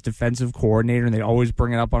story. His defensive coordinator, and they always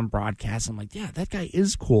bring it up on broadcast. I'm like, yeah, that guy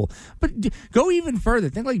is cool. But go even further.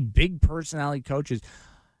 Think like big personality coaches.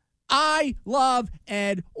 I love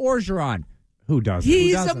Ed Orgeron. Who doesn't?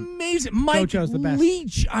 He's doesn't? amazing. Mike Cocho's the best.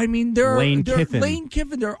 Leach. I mean, they're Lane Kiffin. Lane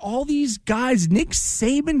Kiffin. There are all these guys. Nick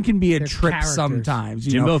Saban can be a They're trip characters. sometimes.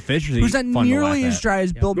 You Jimbo know? Fisher's who's not fun to nearly laugh as at. dry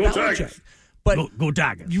as Bill Belichick. But Go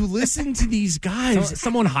Tigers. you listen to these guys.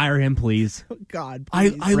 Someone hire him, please. God, I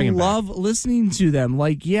Bring him love listening to them.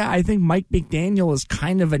 Like, yeah, I think Mike McDaniel is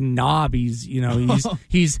kind of a knob. He's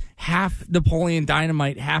he's half Napoleon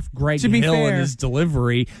Dynamite, half Greg To be Hill in fair- his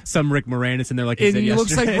delivery. Some Rick Moranis in there, like you And said he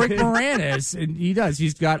looks like yesterday. Rick Moranis, and he does.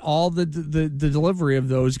 He's got all the delivery of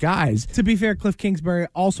those guys. To be fair, Cliff Kingsbury,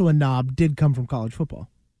 also a knob, did come from college football.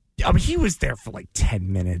 I mean, he was there for like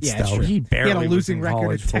 10 minutes, Yeah, it's though. true. He barely He had a losing was in record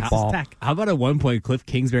college at Texas football. Tech. How about at one point Cliff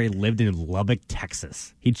Kingsbury lived in Lubbock,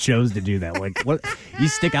 Texas? He chose to do that. Like, what? You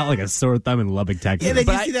stick out like a sore thumb in Lubbock, Texas. Yeah, did you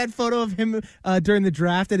But see that photo of him during the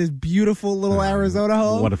draft at his beautiful little Arizona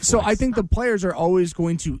home? What a So flex. I think the players are always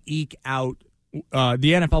going to eke out. The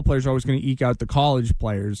NFL players are always going to eke out the college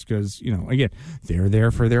players because, again, they're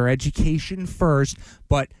there for their education first.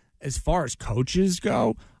 But as far as coaches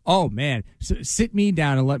go, oh, man, sit me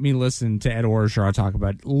down and let me listen to Ed Orgeron talk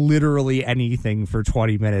about literally anything for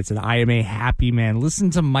 20 minutes, and I am a happy man. Listen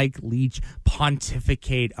to Mike Leach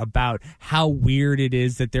pontificate about how weird it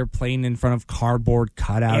is that they're playing in front of cardboard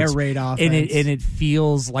cutouts. Air raid offense. And it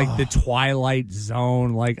feels like the Twilight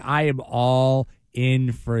Zone. Like, I am all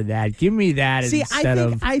in for that. Give me that See, instead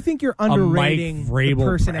of I think you're Mike underrating the Vrabel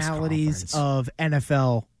press personalities conference. of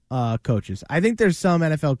NFL coaches. I think there's some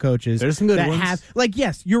NFL coaches There's some good that ones. have, like,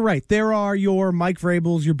 yes, you're right. There are your Mike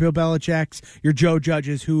Vrabels, your Bill Belichick's, your Joe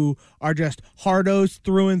Judges who are just hardos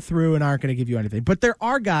through and through and aren't going to give you anything. But there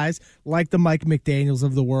are guys like the Mike McDaniels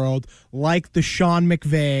of the world, like the Sean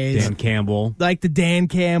McVays, Dan Campbell, like the Dan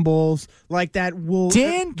Campbells, like that will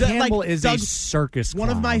Dan Campbell like is Doug, a circus one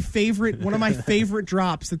clown. of my favorite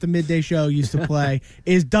drops that the midday show used to play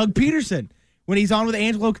is Doug Peterson when he's on with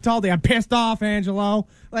Angelo Cataldi. I'm pissed off, Angelo.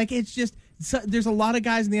 Like, it's just there's a lot of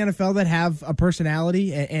guys in the NFL that have a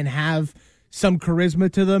personality and have some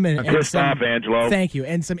charisma to them, and pissed some, off, Angelo. Thank you,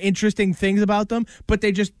 and some interesting things about them, but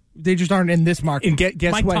they just aren't in this market. And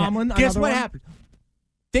guess Mike what? Tomlin, Guess another what one? happened?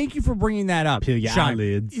 Thank you for bringing that up, Peel your Sean.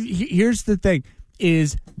 eyelids. Here's the thing: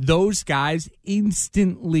 is those guys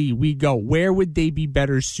instantly we go, where would they be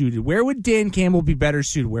better suited? Where would Dan Campbell be better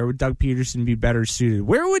suited? Where would Doug Peterson be better suited?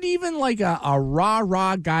 Where would even like a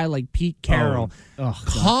rah guy like Pete Carroll,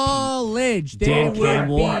 college, Dan they would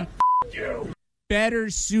Campbell. be better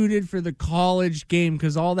suited for the college game,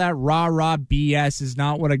 because all that rah BS is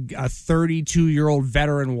not what a 32-year-old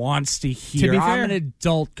veteran wants to hear. be I'm fair, an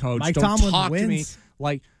adult coach. Mike Don't Tomlin talk to me wins.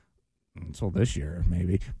 like until this year,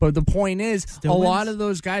 maybe. But the point is, Still a wins. lot of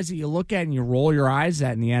those guys that you look at and you roll your eyes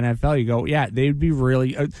at in the NFL, you go, yeah, they'd be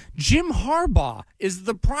really. Jim Harbaugh is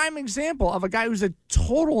the prime example of a guy who's a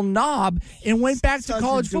total knob and went back to Such a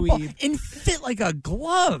college football dweeb. and fit like a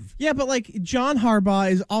glove. Yeah, but like John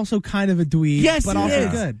Harbaugh is also kind of a dweeb, Yes, but he also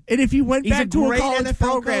is. good. And if he went He's back a to a great college NFL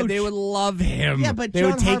program, coach. they would love him. Yeah, but they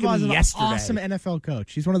John would take Harbaugh is him an yesterday. awesome NFL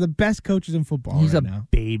coach. He's one of the best coaches in football. He's right a now.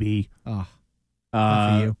 baby. Oh,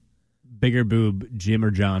 good for you. Bigger boob, Jim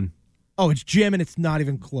or John? Oh, it's Jim, and it's not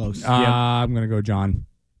even close. I'm gonna go John.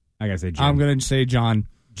 I gotta say Jim. I'm gonna say John.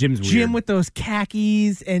 Jim's weird. Jim with those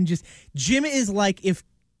khakis and just Jim is like if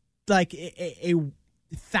like a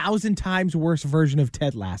 1,000 times worse version of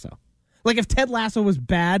Ted Lasso. Like if Ted Lasso was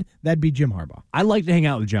bad, that'd be Jim Harbaugh. I like to hang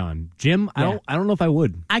out with John. Jim, Yeah. I don't know if I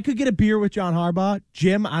would. I could get a beer with John Harbaugh.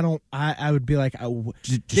 Jim, I don't. I would be like,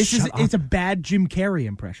 it's a bad Jim Carrey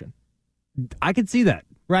impression, I could see that.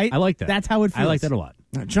 right? I like that. That's how it feels. I like that a lot.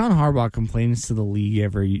 John Harbaugh complains to the league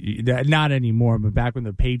not anymore, but back when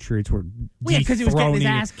the Patriots were Well, yeah, because he was getting his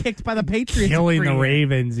dethroning- ass kicked by the Patriots, killing the every year.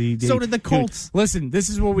 Ravens. So did the Colts. Listen, this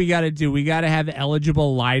is what we got to do. We got to have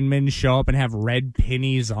eligible linemen show up and have red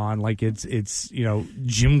pennies on, like it's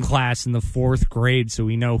gym class in the 4th grade, so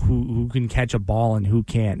we know who can catch a ball and who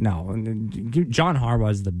can't. No, and John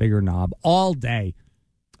Harbaugh is the bigger knob all day.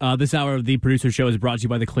 This hour of the Producer Show is brought to you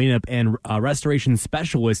by the cleanup and restoration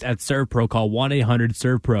specialist at ServPro. Call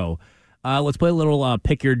 1-800-ServPro. Let's play a little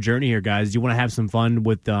Pick Your Journey here, guys. Do you want to have some fun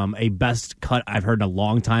with a best cut I've heard in a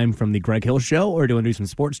long time from the Greg Hill Show, or do you want to do some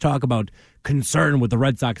sports talk about concern with the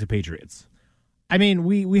Red Sox and Patriots? I mean,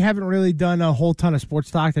 we haven't really done a whole ton of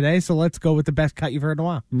sports talk today, so let's go with the best cut you've heard in a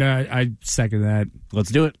while. No, I second that.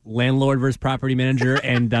 Let's do it. Landlord versus property manager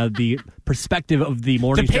and the perspective of the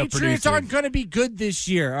morning The show Patriots producer. aren't going to be good this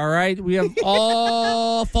year, all right? We have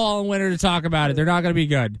all fall and winter to talk about it. They're not going to be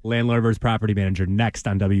good. Landlord versus property manager next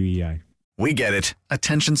on WEI. We get it.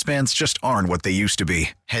 Attention spans just aren't what they used to be.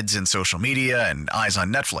 Heads in social media and eyes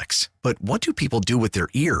on Netflix. But what do people do with their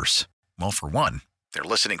ears? Well, for one, they're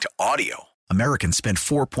listening to audio. Americans spend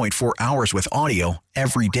 4.4 hours with audio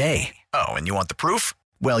every day. Oh, and you want the proof?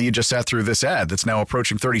 Well, you just sat through this ad that's now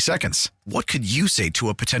approaching 30 seconds. What could you say to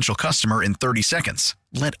a potential customer in 30 seconds?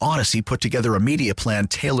 Let Odyssey put together a media plan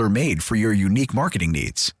tailor-made for your unique marketing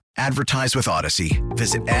needs. Advertise with Odyssey.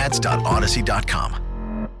 Visit ads.odyssey.com.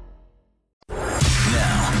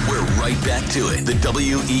 Now, we're right back to it. The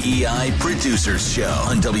WEEI Producers Show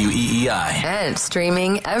on WEEI. And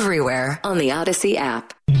streaming everywhere on the Odyssey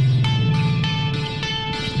app.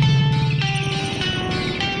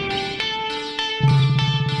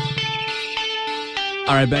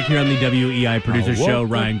 All right, back here on the WEI Producer Show,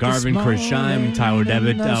 Ryan Garvin, Chris Scheim, Tyler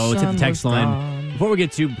Devitt. Let's hit the text line. Before we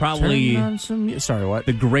get to probably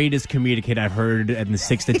the greatest comedic hit I've heard in the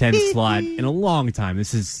 6 to 10 slot in a long time.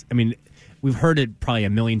 This is, I mean, we've heard it probably a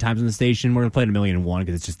million times on the station. We're going to play it 1,000,001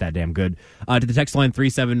 because it's just that damn good. To the text line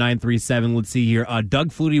 37937. Let's see here. Doug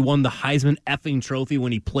Flutie won the Heisman effing trophy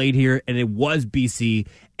when he played here, and it was BC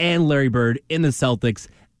and Larry Bird in the Celtics.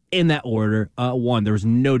 In that order, one, there was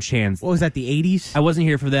no chance. What was that, the 80s? I wasn't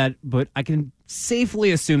here for that, but I can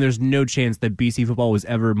safely assume there's no chance that BC football was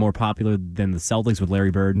ever more popular than the Celtics with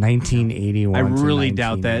Larry Bird. 1981. I really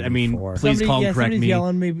doubt that. I mean, please correct somebody's me.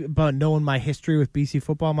 Yelling me about knowing my history with BC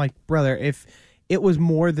football. I'm like, brother, if it was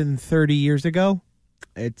more than 30 years ago,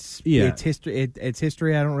 It's history. It's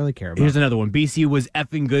history. I don't really care about. Here's another one. BC was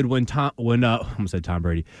effing good when I almost said Tom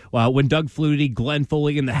Brady. When Doug Flutie, Glenn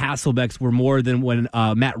Foley, and the Hasselbecks were more than when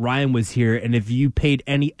Matt Ryan was here. And if you paid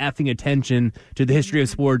any effing attention to the history of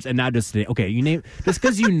sports and not just today, okay, you name just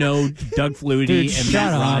because you know Doug Flutie and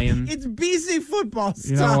Matt Ryan. It's BC football.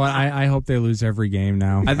 You know what? I hope they lose every game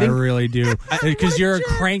now. I really do. Because you're a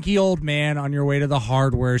cranky old man on your way to the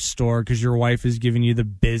hardware store because your wife is giving you the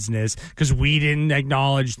business because we didn't acknowledge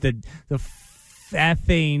that the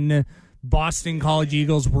effing Boston College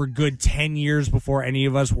Eagles were good 10 years before any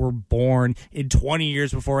of us were born, in 20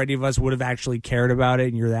 years before any of us would have actually cared about it,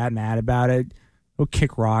 and you're that mad about it. Go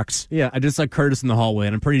kick rocks. Yeah, I just like Curtis in the hallway,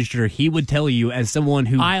 and I'm pretty sure he would tell you, as someone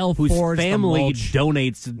whose family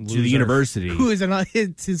donates to the university.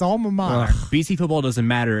 It's his alma mater. BC football doesn't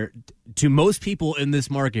matter to most people in this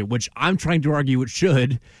market, which I'm trying to argue it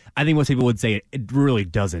should. I think most people would say it really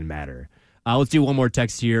doesn't matter. Let's do one more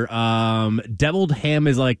text here. Deviled ham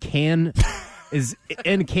is like can is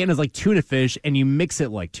like tuna fish, and you mix it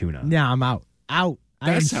like tuna. Yeah, I'm out. I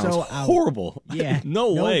am sounds so out. horrible. Yeah,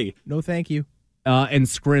 no way. No, thank you. And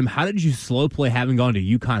Scrim, how did you slow play having gone to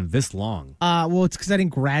UConn this long? Well, it's because I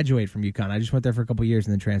didn't graduate from UConn. I just went there for a couple years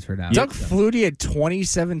and then transferred out. Doug Flutie had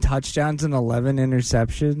 27 touchdowns and 11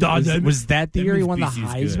 interceptions. Was that the year he won the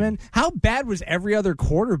Heisman? Good. How bad was every other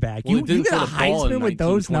quarterback? Well, you got a Heisman with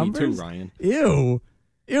those numbers? Ryan.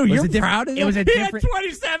 Ew, you're proud of that? It was a different. He had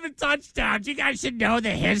 27 touchdowns. You guys should know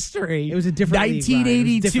the history. It was a different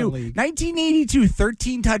 1982. 1982,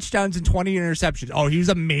 13 touchdowns and 20 interceptions. Oh, he was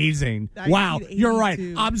amazing. Wow, you're right.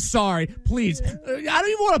 I'm sorry. Please, I don't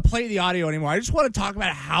even want to play the audio anymore. I just want to talk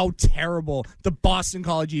about how terrible the Boston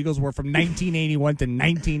College Eagles were from 1981 to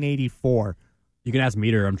 1984. You can ask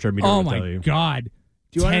Meter. I'm sure Meter will tell you. Oh, my God.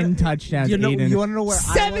 10 touchdowns. You want to know where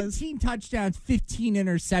 17 touchdowns, 15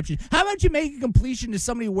 interceptions. How about you make a completion to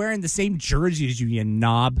somebody wearing the same jersey as you, you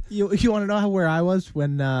knob? You want to know where I was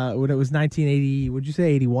when it was 1980? Would you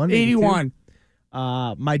say 81? 81.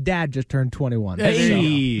 My dad just turned 21.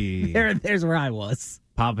 Hey. So there's where I was.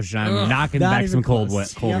 Papa Shine knocking back some cold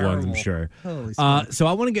ones, I'm sure. So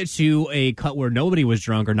I want to get to a cut where nobody was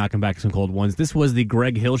drunk or knocking back some cold ones. This was the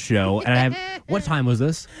Greg Hill Show. And what time was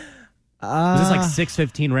this? Was this like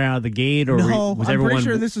 6:15 right out of the gate, or was everyone pretty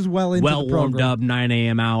sure this is well into the warmed up 9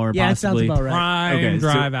 a.m. hour? Yeah, possibly. It sounds about right. Prime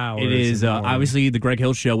drive hours. It is obviously the Greg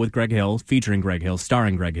Hill Show with Greg Hill, featuring Greg Hill,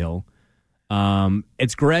 starring Greg Hill.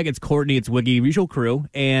 It's Greg, it's Courtney, it's Wiggy, usual crew.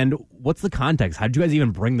 And what's the context? How did you guys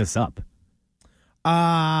even bring this up?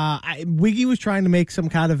 Wiggy was trying to make some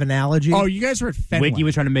kind of analogy. Oh, you guys were at Fenway. Wiggy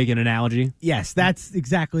was trying to make an analogy? Yes, that's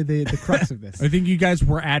exactly the crux of this. I think you guys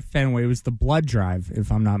were at Fenway. It was the blood drive,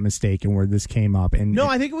 if I'm not mistaken, where this came up. And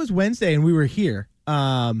I think it was Wednesday, and we were here.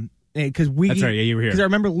 Because That's right, yeah, you were here. Because I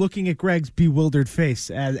remember looking at Greg's bewildered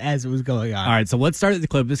face as it was going on. All right, so let's start at the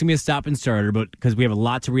clip. This is going to be a stop and starter, but because we have a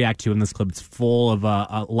lot to react to in this clip. It's full of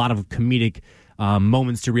a lot of comedic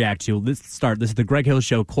moments to react to. Let's start. This is the Greg Hill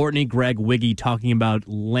Show. Courtney, Greg, Wiggy talking about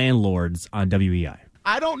landlords on WEI.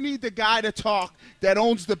 I don't need the guy to talk that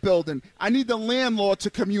owns the building. I need the landlord to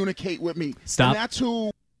communicate with me. Stop. And that's who.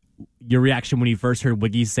 Your reaction when you first heard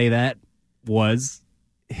Wiggy say that was?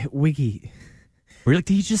 Wiggy. Were you like,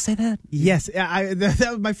 did he just say that? Yes. That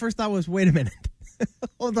was my first thought was, wait a minute.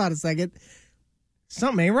 Hold on a second.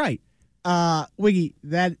 Something ain't right. Wiggy,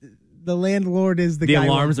 the landlord is the guy. The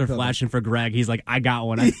alarms are flashing for Greg. He's like, I got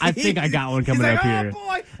one. I think I got one coming up here. Oh,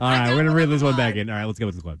 boy, all right, we're going to reel this one back in. All right, let's go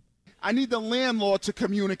with this one. I need the landlord to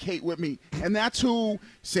communicate with me. And that's who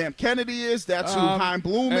Sam Kennedy is. That's who Hein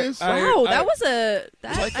Bloom is. Wow, that was a...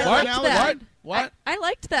 I liked that. What? I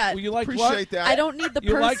liked that. Well, you like Appreciate what? that. I don't need the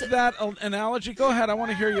person... You like that analogy? Go ahead. I want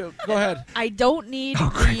to hear you. Go ahead. I don't need the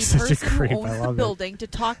person who owns the building to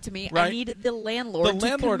talk to me. Right. I need the landlord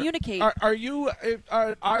to communicate. Are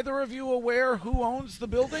either of you aware who owns the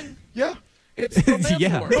building? Yeah. It's the landlord.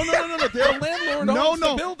 Yeah. No. The landlord owns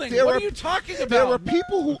the building. What are you talking about? There are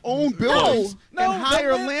people who own buildings and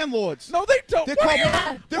hire landlords. No, they don't.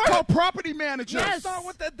 They're called property managers. Yes. That's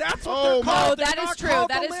what they're called. No, that is true.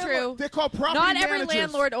 That is true. They're called property managers. Not every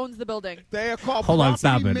landlord owns the building. They are called Hold on,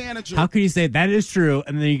 stop property it. managers. How can you say that is true,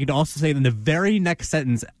 and then you can also say in the very next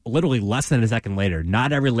sentence, literally less than a second later,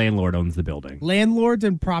 not every landlord owns the building. Landlords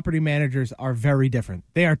and property managers are very different.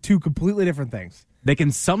 They are two completely different things. They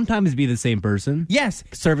can sometimes be the same person. Yes.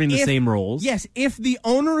 Serving the same roles. Yes. If the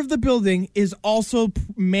owner of the building is also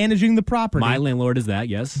managing the property. My landlord is that,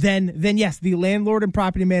 yes. Then yes, the landlord and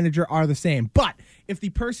property manager are the same. But if the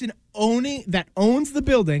person that owns the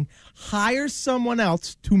building hires someone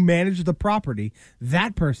else to manage the property,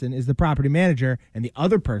 that person is the property manager and the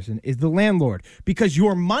other person is the landlord, because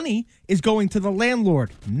your money is going to the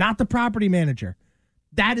landlord, not the property manager.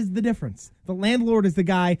 That is the difference. The landlord is the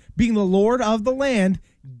guy being the lord of the land,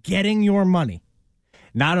 getting your money.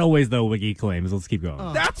 Not always, though, Wiggy claims. Let's keep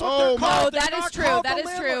going. That's what they're called. Oh, that is true. That is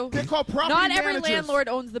true. They're called property Not managers. every landlord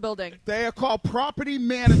owns the building. They are called property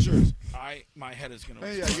managers. My head is going to.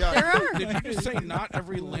 There are. Did you just say not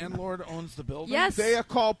every landlord owns the building? Yes. They are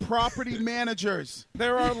called property managers.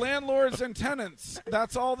 There are landlords and tenants.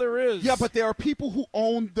 That's all there is. Yeah, but there are people who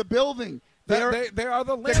own the building. They are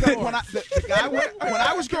the landlords. When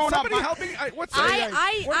I was growing up, help me.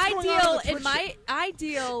 I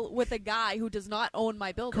deal with a guy who does not own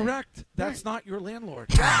my building. Correct. That's not your landlord.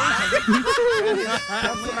 That's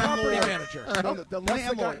the property manager. The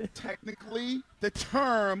landlord. Technically, the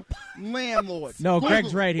term landlord. No, Google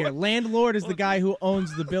Greg's it. right here. Landlord is the guy who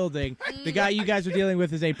owns the building. The guy you guys are dealing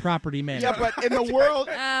with is a property manager. Yeah, but in the world,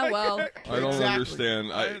 well, I don't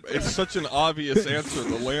understand. It's such an obvious answer.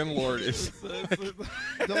 The landlord is.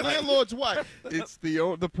 The landlord's what? It's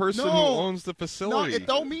the person who owns the facility. No, it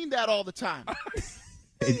don't mean that all the time.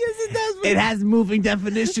 It has moving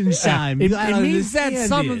definitions, Shime. It means that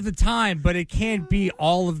some of the time, but it can't be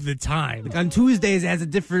all of the time. Like on Tuesdays, it has a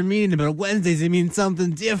different meaning, but on Wednesdays, it means something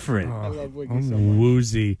different. I love Wiggy I'm so much.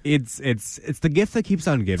 woozy. It's the gift that keeps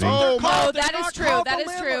on giving. that is true. That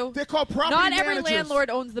is true. They're called property Not managers. every landlord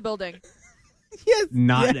owns the building. Yes.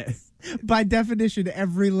 Not. Yes. By definition,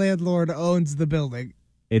 every landlord owns the building.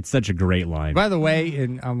 It's such a great line. By the way,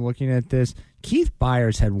 and I'm looking at this, Keith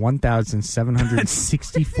Byers had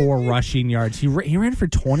 1,764 rushing yards. He ran for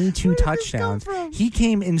 22 touchdowns. He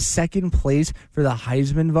came in second place for the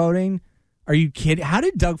Heisman voting. Are you kidding? How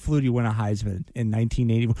did Doug Flutie win a Heisman in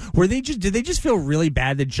 1980? Did they just feel really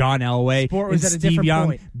bad that John Elway and Steve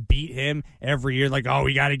Young beat him every year? Like,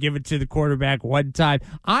 we got to give it to the quarterback one time.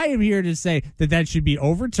 I am here to say that should be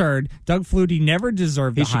overturned. Doug Flutie never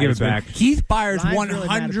deserved the Heisman. He should give it back. Keith Byers, Ryan's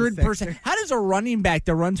 100%. How does a running back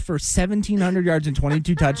that runs for 1,700 yards and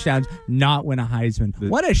 22 touchdowns not win a Heisman?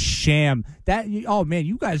 What a sham.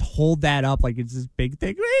 You guys hold that up like it's this big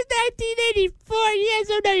thing. Where's 1984? Yes,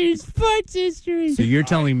 I know your sports history. So you're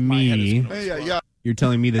telling me you're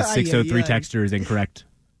telling me the 603 texter is incorrect?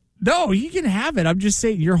 No, you can have it. I'm just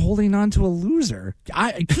saying you're holding on to a loser.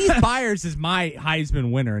 Keith Byers is my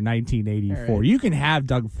Heisman winner in 1984. Right. You can have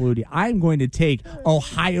Doug Flutie. I'm going to take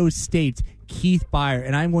Ohio State's Keith Byers,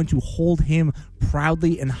 and I'm going to hold him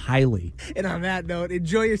proudly and highly. And on that note,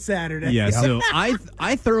 enjoy your Saturday. Yeah, so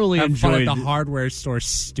I thoroughly enjoyed the hardware store.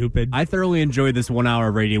 Stupid. I thoroughly enjoyed this 1 hour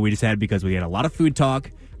of radio we just had because we had a lot of food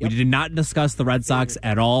talk. We did not discuss the Red Sox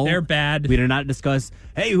at all. They're bad. We did not discuss,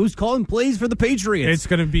 hey, who's calling plays for the Patriots? It's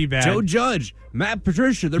going to be bad. Joe Judge, Matt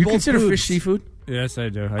Patricia. They're you both consider foods. fish seafood? Yes, I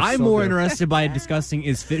do. I'm more interested by discussing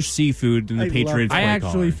is fish seafood than the Patriots. I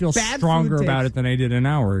actually feel stronger about it than I did an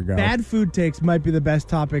hour ago. Bad food takes might be the best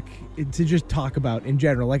topic to just talk about in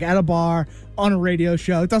general, like at a bar, on a radio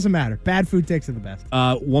show. It doesn't matter. Bad food takes are the best.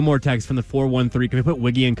 One more text from the 413. Can we put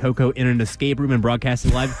Wiggy and Coco in an escape room and broadcast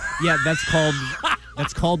it live? Yeah, that's called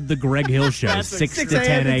the Greg Hill Show. 6 to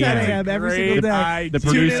 10 a.m. every single day. The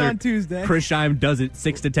producer, Tune in on Tuesday. Chris Scheim, does it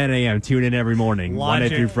 6 to 10 a.m. Tune in every morning, Monday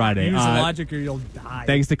through Friday. Use logic or you'll die.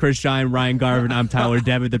 Thanks to Chris Scheim, Ryan Garvin. I'm Tyler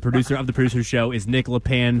Devitt. The producer of the Producer Show is Nick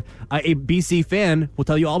LePan. A BC fan will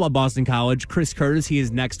tell you all about Boston College. Chris Curtis, he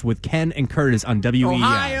is next with Ken and Curtis on WEEI.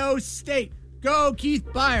 Ohio State. Go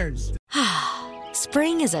Keith Byers.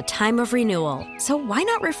 Spring is a time of renewal, so why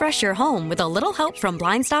not refresh your home with a little help from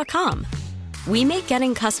Blinds.com? We make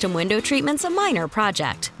getting custom window treatments a minor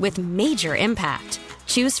project with major impact.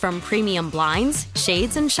 Choose from premium blinds,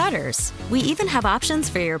 shades, and shutters. We even have options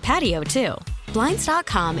for your patio, too.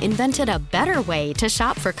 Blinds.com invented a better way to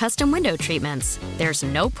shop for custom window treatments. There's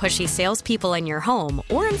no pushy salespeople in your home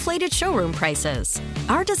or inflated showroom prices.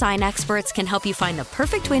 Our design experts can help you find the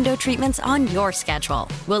perfect window treatments on your schedule.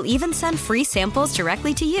 We'll even send free samples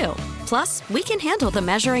directly to you. Plus, we can handle the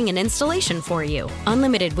measuring and installation for you.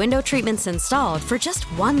 Unlimited window treatments installed for just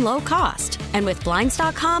one low cost. And with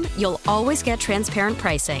Blinds.com, you'll always get transparent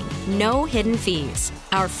pricing. No hidden fees.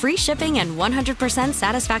 Our free shipping and 100%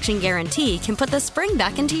 satisfaction guarantee can put the spring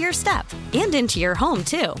back into your step and into your home,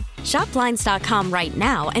 too. Shop Blinds.com right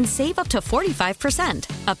now and save up to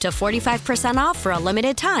 45%. Up to 45% off for a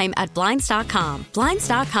limited time at Blinds.com.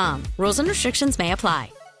 Blinds.com. Rules and restrictions may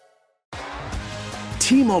apply.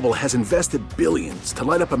 T-Mobile has invested billions to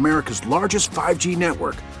light up America's largest 5G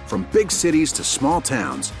network, from big cities to small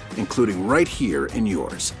towns, including right here in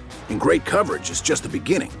yours. And great coverage is just the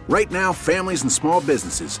beginning. Right now, families and small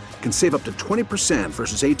businesses can save up to 20%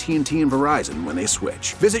 versus AT&T and Verizon when they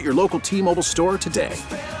switch. Visit your local T-Mobile store today.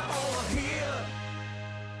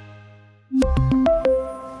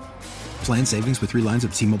 Plan savings with 3 lines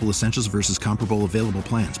of T-Mobile Essentials versus comparable available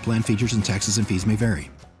plans. Plan features and taxes and fees may vary.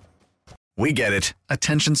 We get it.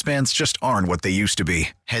 Attention spans just aren't what they used to be.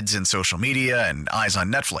 Heads in social media and eyes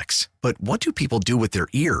on Netflix. But what do people do with their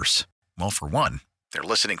ears? Well, for one, they're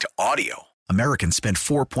listening to audio. Americans spend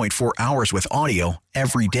 4.4 hours with audio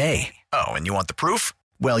every day. Oh, and you want the proof?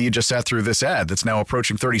 Well, you just sat through this ad that's now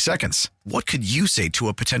approaching 30 seconds. What could you say to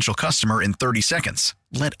a potential customer in 30 seconds?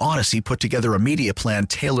 Let Odyssey put together a media plan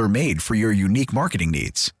tailor-made for your unique marketing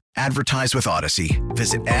needs. Advertise with Odyssey.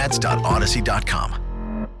 Visit ads.odyssey.com.